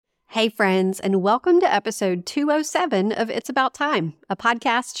Hey friends, and welcome to episode 207 of It's About Time, a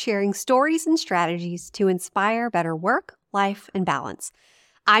podcast sharing stories and strategies to inspire better work, life, and balance.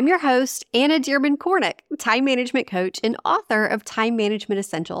 I'm your host, Anna Dearmon-Kornick, time management coach and author of Time Management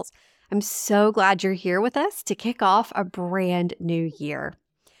Essentials. I'm so glad you're here with us to kick off a brand new year.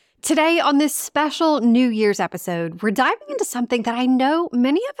 Today on this special New Year's episode, we're diving into something that I know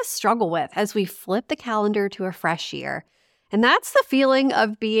many of us struggle with as we flip the calendar to a fresh year. And that's the feeling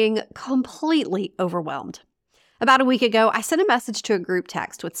of being completely overwhelmed. About a week ago, I sent a message to a group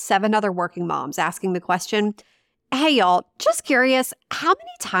text with 7 other working moms asking the question, hey y'all, just curious, how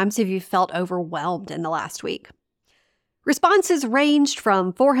many times have you felt overwhelmed in the last week? Responses ranged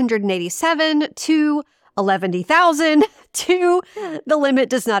from 487 to 11,000 to the limit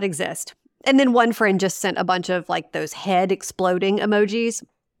does not exist. And then one friend just sent a bunch of those head exploding emojis.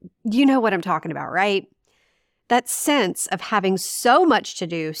 You know what I'm talking about, right? That sense of having so much to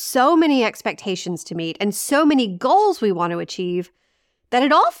do, so many expectations to meet, and so many goals we want to achieve that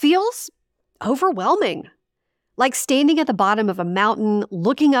it all feels overwhelming. Like standing at the bottom of a mountain,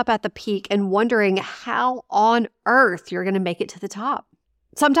 looking up at the peak and wondering how on earth you're going to make it to the top.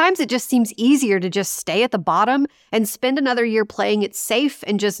 Sometimes it just seems easier to just stay at the bottom and spend another year playing it safe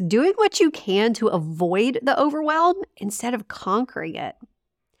and just doing what you can to avoid the overwhelm instead of conquering it.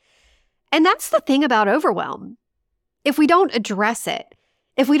 And that's the thing about overwhelm. If we don't address it,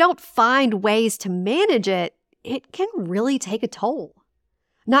 if we don't find ways to manage it, it can really take a toll.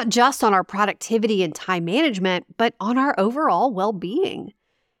 Not just on our productivity and time management, but on our overall well-being.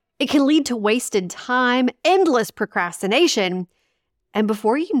 It can lead to wasted time, endless procrastination, and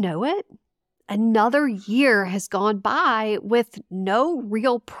before you know it, another year has gone by with no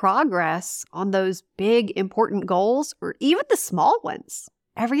real progress on those big, important goals or even the small ones.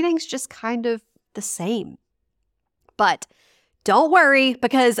 Everything's just kind of the same. But don't worry,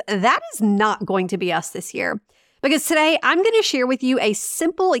 because that is not going to be us this year. Because today, I'm going to share with you a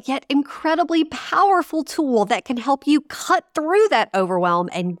simple yet incredibly powerful tool that can help you cut through that overwhelm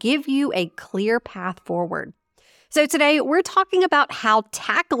and give you a clear path forward. So today, we're talking about how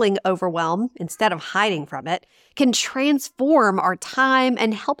tackling overwhelm, instead of hiding from it, can transform our time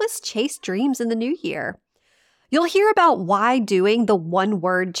and help us chase dreams in the new year. You'll hear about why doing the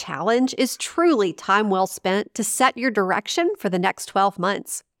one-word challenge is truly time well spent to set your direction for the next 12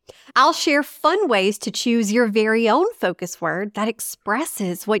 months. I'll share fun ways to choose your very own focus word that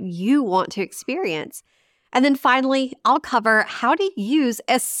expresses what you want to experience. And then finally, I'll cover how to use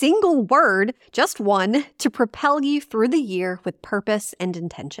a single word, just one, to propel you through the year with purpose and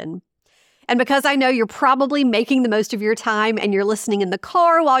intention. And because I know you're probably making the most of your time and you're listening in the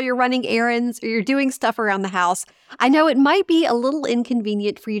car while you're running errands or you're doing stuff around the house, I know it might be a little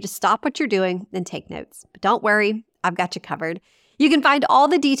inconvenient for you to stop what you're doing and take notes. But don't worry, I've got you covered. You can find all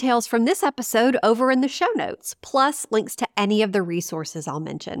the details from this episode over in the show notes, plus links to any of the resources I'll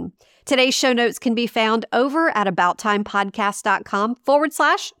mention. Today's show notes can be found over at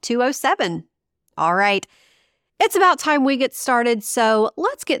abouttimepodcast.com/207. All right. It's about time we get started, so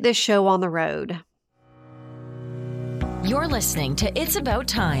let's get this show on the road. You're listening to It's About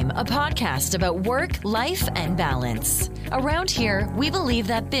Time, a podcast about work, life, and balance. Around here, we believe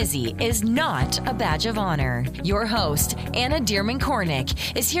that busy is not a badge of honor. Your host, Anna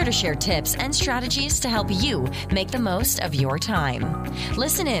Dearmon-Kornick, is here to share tips and strategies to help you make the most of your time.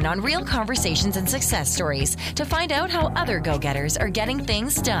 Listen in on real conversations and success stories to find out how other go-getters are getting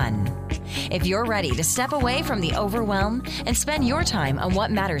things done. If you're ready to step away from the overwhelm and spend your time on what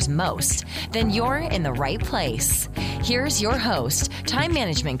matters most, then you're in the right place. Here's your host, time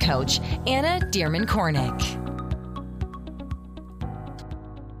management coach, Anna Dearmon-Kornick.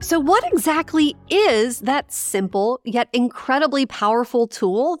 So what exactly is that simple yet incredibly powerful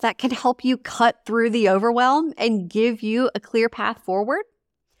tool that can help you cut through the overwhelm and give you a clear path forward?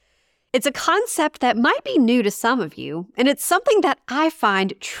 It's a concept that might be new to some of you, and it's something that I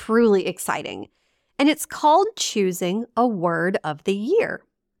find truly exciting. And it's called choosing a word of the year.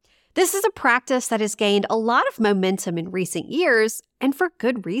 This is a practice that has gained a lot of momentum in recent years, and for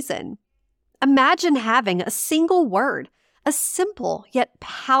good reason. Imagine having a single word, a simple yet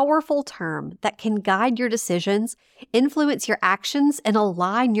powerful term that can guide your decisions, influence your actions, and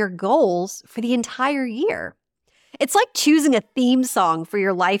align your goals for the entire year. It's like choosing a theme song for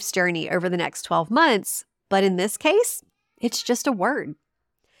your life's journey over the next 12 months, but in this case, it's just a word.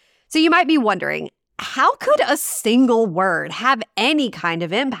 So you might be wondering, how could a single word have any kind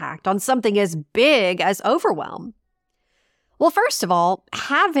of impact on something as big as overwhelm? Well, first of all,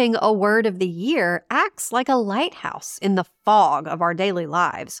 having a word of the year acts like a lighthouse in the fog of our daily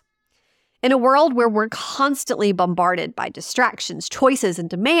lives. In a world where we're constantly bombarded by distractions, choices, and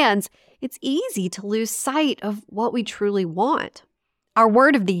demands, it's easy to lose sight of what we truly want. Our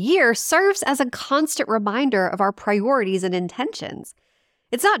word of the year serves as a constant reminder of our priorities and intentions.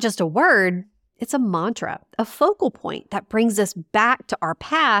 It's not just a word, it's a mantra, a focal point that brings us back to our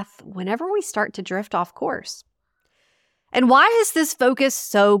path whenever we start to drift off course. And why is this focus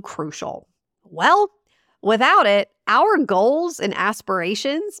so crucial? Well, without it, our goals and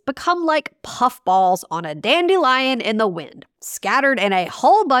aspirations become like puffballs on a dandelion in the wind, scattered in a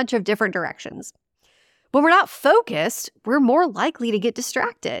whole bunch of different directions. When we're not focused, we're more likely to get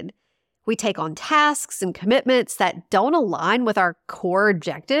distracted. We take on tasks and commitments that don't align with our core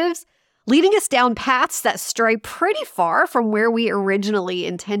objectives, leading us down paths that stray pretty far from where we originally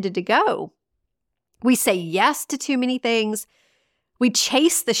intended to go. We say yes to too many things. We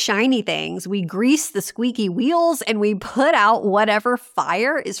chase the shiny things, we grease the squeaky wheels, and we put out whatever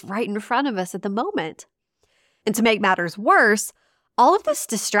fire is right in front of us at the moment. And to make matters worse, all of this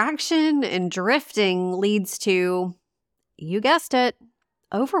distraction and drifting leads to, you guessed it,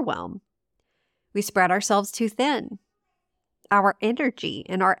 overwhelm. We spread ourselves too thin. Our energy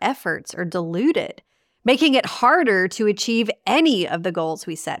and our efforts are diluted, making it harder to achieve any of the goals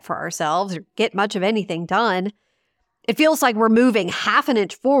we set for ourselves or get much of anything done. It feels like we're moving half an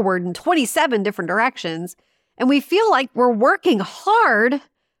inch forward in 27 different directions, and we feel like we're working hard,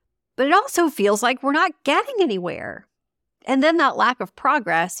 but it also feels like we're not getting anywhere. And then that lack of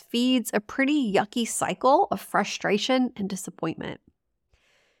progress feeds a pretty yucky cycle of frustration and disappointment.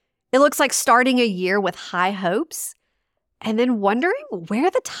 It looks like starting a year with high hopes and then wondering where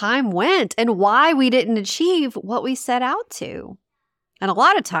the time went and why we didn't achieve what we set out to. And a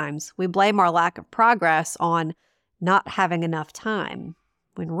lot of times we blame our lack of progress on not having enough time,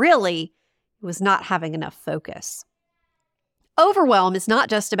 when really it was not having enough focus. Overwhelm is not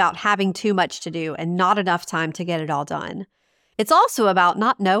just about having too much to do and not enough time to get it all done. It's also about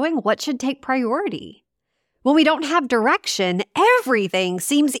not knowing what should take priority. When we don't have direction, everything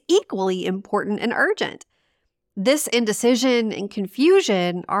seems equally important and urgent. This indecision and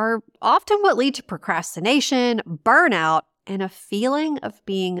confusion are often what lead to procrastination, burnout, and a feeling of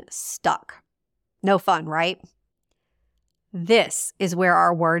being stuck. No fun, right? This is where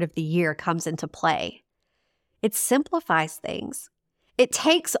our word of the year comes into play. It simplifies things. It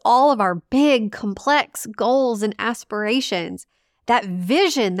takes all of our big, complex goals and aspirations, that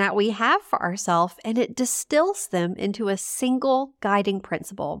vision that we have for ourselves, and it distills them into a single guiding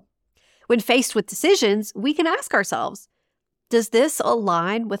principle. When faced with decisions, we can ask ourselves, does this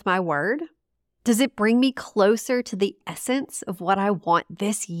align with my word? Does it bring me closer to the essence of what I want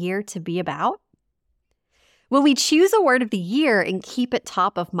this year to be about? When we choose a word of the year and keep it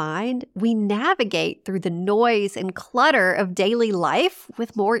top of mind, we navigate through the noise and clutter of daily life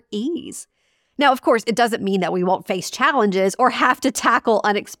with more ease. Now, of course, it doesn't mean that we won't face challenges or have to tackle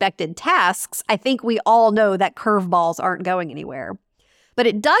unexpected tasks. I think we all know that curveballs aren't going anywhere. But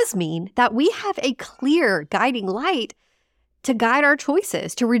it does mean that we have a clear guiding light to guide our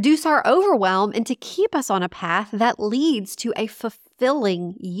choices, to reduce our overwhelm, and to keep us on a path that leads to a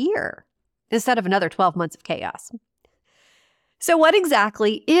fulfilling year, instead of another 12 months of chaos. So what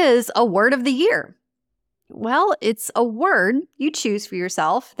exactly is a word of the year? Well, it's a word you choose for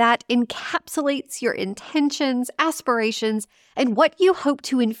yourself that encapsulates your intentions, aspirations, and what you hope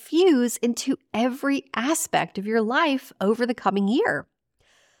to infuse into every aspect of your life over the coming year.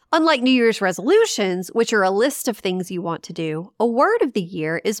 Unlike New Year's resolutions, which are a list of things you want to do, a word of the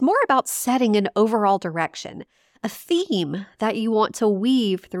year is more about setting an overall direction, a theme that you want to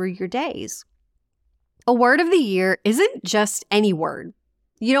weave through your days. A word of the year isn't just any word.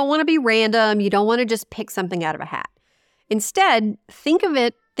 You don't want to be random. You don't want to just pick something out of a hat. Instead, think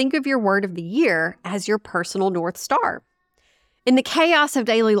of your word of the year as your personal North Star. In the chaos of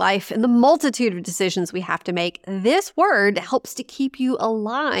daily life and the multitude of decisions we have to make, this word helps to keep you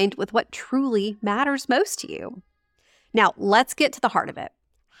aligned with what truly matters most to you. Now, let's get to the heart of it.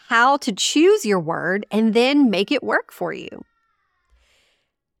 How to choose your word and then make it work for you.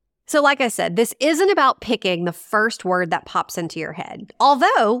 So like I said, this isn't about picking the first word that pops into your head,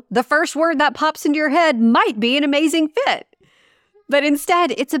 although the first word that pops into your head might be an amazing fit. But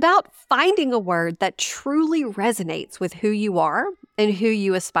instead, it's about finding a word that truly resonates with who you are and who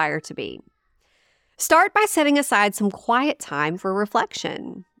you aspire to be. Start by setting aside some quiet time for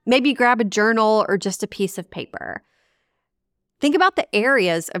reflection. Maybe grab a journal or just a piece of paper. Think about the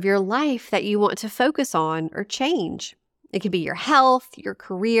areas of your life that you want to focus on or change. It could be your health, your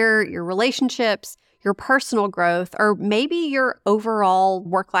career, your relationships, your personal growth, or maybe your overall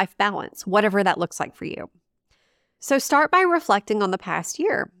work-life balance, whatever that looks like for you. So start by reflecting on the past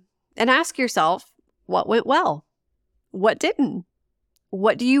year. and ask yourself, what went well? What didn't?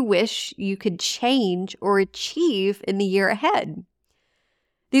 What do you wish you could change or achieve in the year ahead?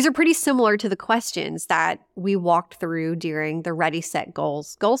 These are pretty similar to the questions that we walked through during the Ready, Set,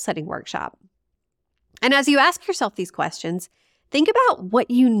 Goals goal setting workshop. And as you ask yourself these questions, think about what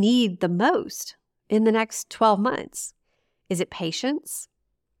you need the most in the next 12 months. Is it patience,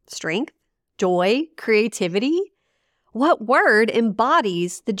 strength, joy, creativity? What word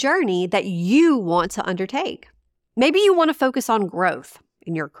embodies the journey that you want to undertake? Maybe you want to focus on growth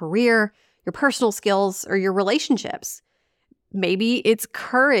in your career, your personal skills, or your relationships. Maybe it's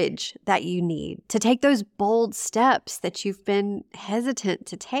courage that you need to take those bold steps that you've been hesitant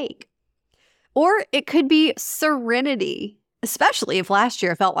to take. Or it could be serenity, especially if last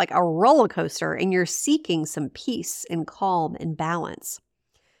year felt like a roller coaster and you're seeking some peace and calm and balance.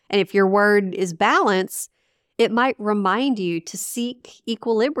 And if your word is balance, it might remind you to seek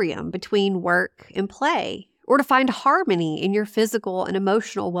equilibrium between work and play, or to find harmony in your physical and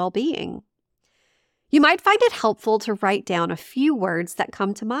emotional well-being. You might find it helpful to write down a few words that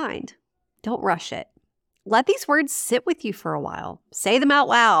come to mind. Don't rush it. Let these words sit with you for a while. Say them out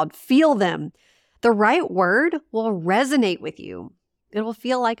loud. Feel them. The right word will resonate with you. It will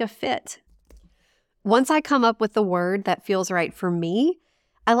feel like a fit. Once I come up with the word that feels right for me,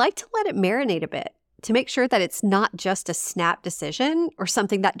 I like to let it marinate a bit to make sure that it's not just a snap decision or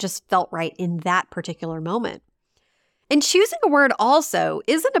something that just felt right in that particular moment. And choosing a word also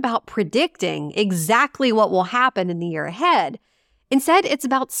isn't about predicting exactly what will happen in the year ahead. Instead, it's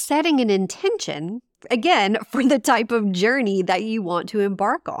about setting an intention, again, for the type of journey that you want to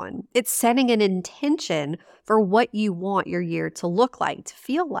embark on. It's setting an intention for what you want your year to look like, to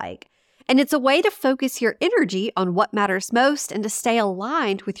feel like. And it's a way to focus your energy on what matters most and to stay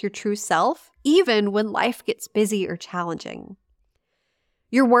aligned with your true self, even when life gets busy or challenging.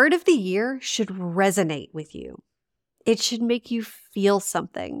 Your word of the year should resonate with you. It should make you feel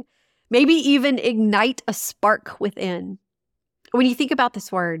something, maybe even ignite a spark within. When you think about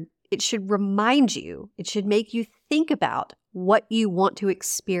this word, it should remind you, it should make you think about what you want to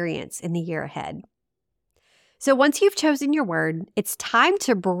experience in the year ahead. So once you've chosen your word, it's time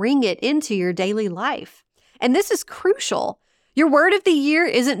to bring it into your daily life. And this is crucial. Your word of the year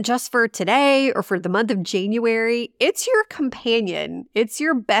isn't just for today or for the month of January. It's your companion. It's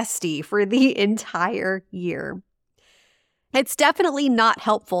your bestie for the entire year. It's definitely not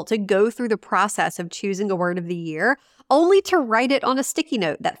helpful to go through the process of choosing a word of the year only to write it on a sticky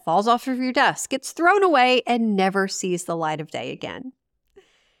note that falls off of your desk, gets thrown away, and never sees the light of day again.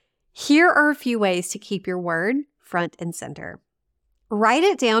 Here are a few ways to keep your word front and center. Write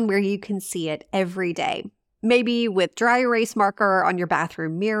it down where you can see it every day, maybe with dry erase marker on your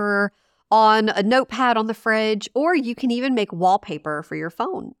bathroom mirror, on a notepad on the fridge, or you can even make wallpaper for your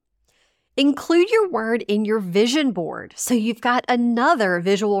phone. Include your word in your vision board so you've got another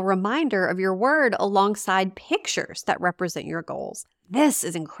visual reminder of your word alongside pictures that represent your goals. This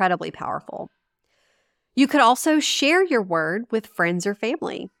is incredibly powerful. You could also share your word with friends or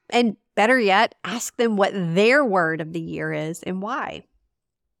family, and better yet, ask them what their word of the year is and why.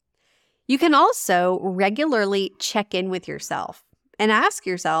 You can also regularly check in with yourself and ask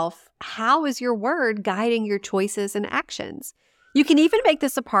yourself, how is your word guiding your choices and actions? You can even make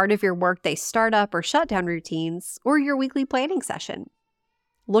this a part of your workday startup or shutdown routines or your weekly planning session.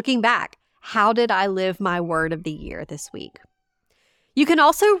 Looking back, how did I live my word of the year this week? You can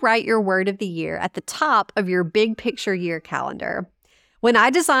also write your word of the year at the top of your big picture year calendar. When I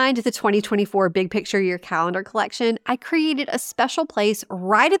designed the 2024 Big Picture Year Calendar collection, I created a special place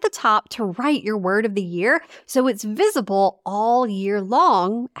right at the top to write your word of the year so it's visible all year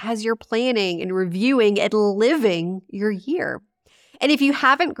long as you're planning and reviewing and living your year. And if you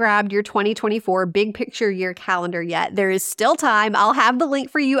haven't grabbed your 2024 Big Picture Year Calendar yet, there is still time. I'll have the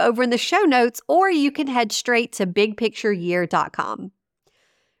link for you over in the show notes, or you can head straight to bigpictureyear.com.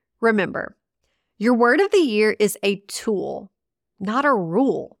 Remember, your word of the year is a tool, not a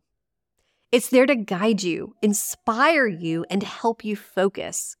rule. It's there to guide you, inspire you, and help you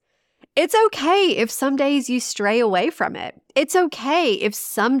focus. It's okay if some days you stray away from it. It's okay if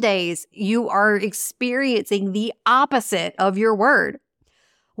some days you are experiencing the opposite of your word.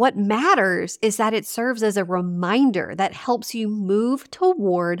 What matters is that it serves as a reminder that helps you move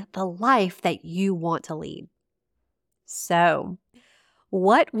toward the life that you want to lead. So,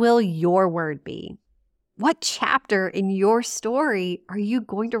 what will your word be? What chapter in your story are you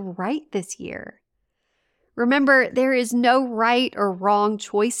going to write this year? Remember, there is no right or wrong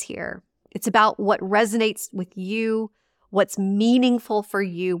choice here. It's about what resonates with you, what's meaningful for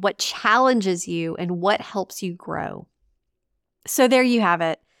you, what challenges you, and what helps you grow. So there you have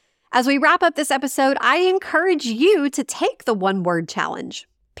it. As we wrap up this episode, I encourage you to take the one-word challenge.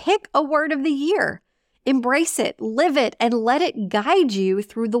 Pick a word of the year. Embrace it, live it, and let it guide you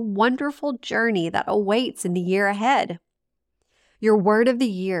through the wonderful journey that awaits in the year ahead. Your word of the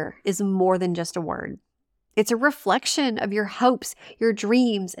year is more than just a word. It's a reflection of your hopes, your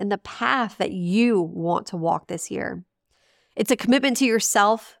dreams, and the path that you want to walk this year. It's a commitment to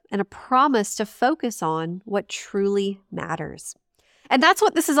yourself and a promise to focus on what truly matters. And that's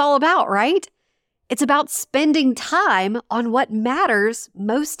what this is all about, right? It's about spending time on what matters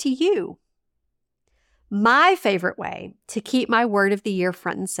most to you. My favorite way to keep my word of the year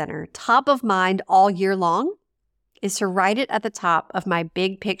front and center, top of mind all year long, is to write it at the top of my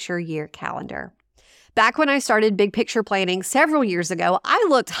big picture year calendar. Back when I started big picture planning several years ago, I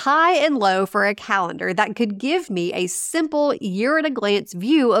looked high and low for a calendar that could give me a simple year-at-a-glance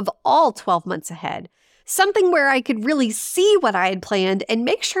view of all 12 months ahead. Something where I could really see what I had planned and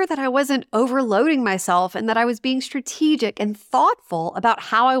make sure that I wasn't overloading myself and that I was being strategic and thoughtful about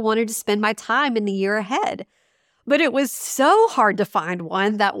how I wanted to spend my time in the year ahead. But it was so hard to find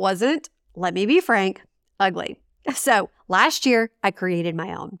one that wasn't, let me be frank, ugly. So last year, I created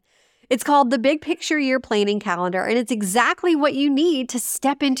my own. It's called the Big Picture Year Planning Calendar, and it's exactly what you need to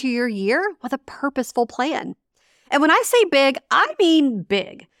step into your year with a purposeful plan. And when I say big, I mean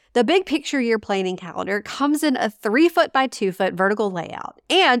big. The Big Picture Year Planning Calendar comes in a 3-foot by 2-foot vertical layout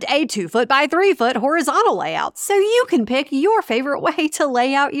and a 2-foot by 3-foot horizontal layout, so you can pick your favorite way to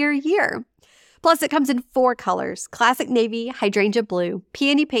lay out your year. Plus, it comes in 4 colors: classic navy, hydrangea blue,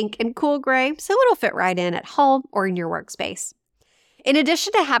 peony pink, and cool gray, so it'll fit right in at home or in your workspace. In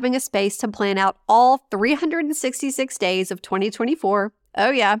addition to having a space to plan out all 366 days of 2024,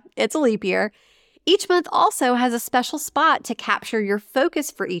 oh yeah, it's a leap year, each month also has a special spot to capture your focus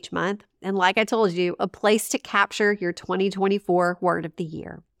for each month, and like I told you, a place to capture your 2024 word of the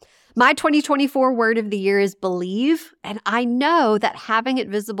year. My 2024 word of the year is believe, and I know that having it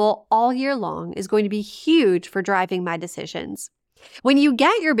visible all year long is going to be huge for driving my decisions. When you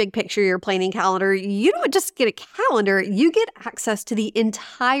get your Big Picture Year Planning Calendar, you don't just get a calendar, you get access to the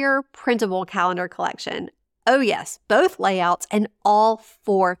entire printable calendar collection. Oh yes, both layouts and all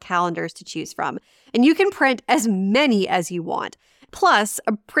 4 calendars to choose from. And you can print as many as you want. Plus,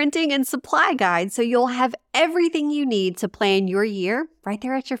 a printing and supply guide so you'll have everything you need to plan your year right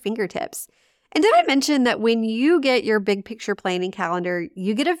there at your fingertips. And did I mention that when you get your Big Picture Planning Calendar,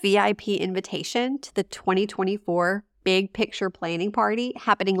 you get a VIP invitation to the 2024 Big Picture Planning Party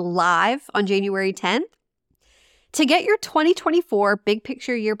happening live on January 10th? To get your 2024 Big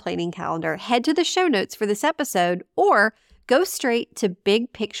Picture Year Planning Calendar, head to the show notes for this episode or go straight to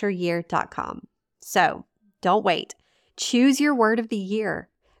bigpictureyear.com. So don't wait. Choose your word of the year.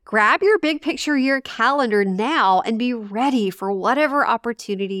 Grab your Big Picture Year calendar now and be ready for whatever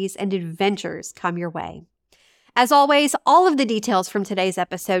opportunities and adventures come your way. As always, all of the details from today's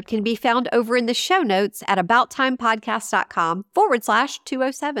episode can be found over in the show notes at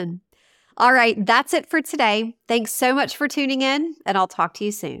abouttimepodcast.com/207. All right, that's it for today. Thanks so much for tuning in, and I'll talk to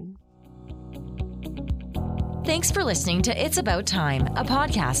you soon. Thanks for listening to It's About Time, a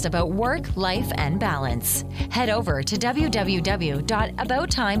podcast about work, life, and balance. Head over to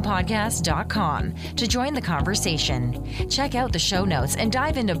www.abouttimepodcast.com to join the conversation. Check out the show notes and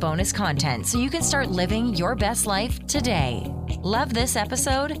dive into bonus content so you can start living your best life today. Love this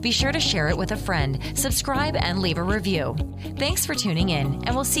episode? Be sure to share it with a friend, subscribe, and leave a review. Thanks for tuning in,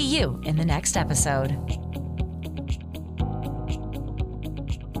 and we'll see you in the next episode.